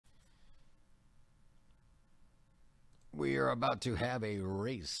We are about to have a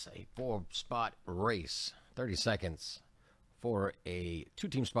race, a 4-spot race. 30 seconds for a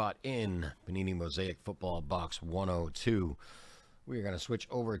 2-team spot in Panini Mosaic Football Box 102. We are going to switch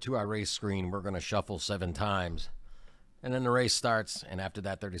over to our race screen. We're going to shuffle 7 times. And then the race starts. And after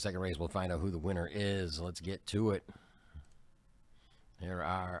that 30-second race, we'll find out who the winner is. Let's get to it. Here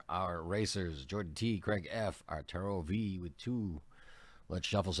are our racers. Jordan T, Craig F, Arturo V with 2. Let's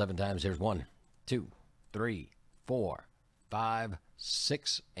shuffle 7 times. Here's 1, 2, 3, 4, 5,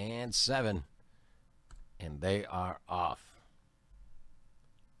 6, and 7. And they are off.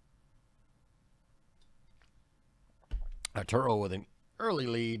 Arturo with an early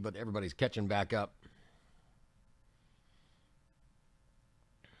lead, but everybody's catching back up.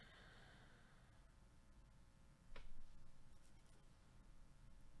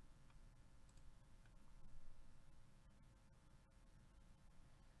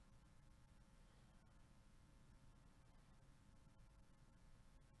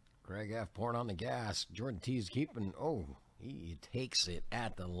 Greg F pouring on the gas. Jordan T's keeping. Oh, he takes it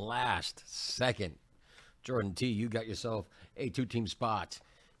at the last second. Jordan T, you got yourself a 2-team spot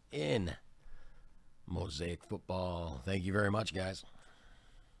in Mosaic Football. Thank you very much, guys.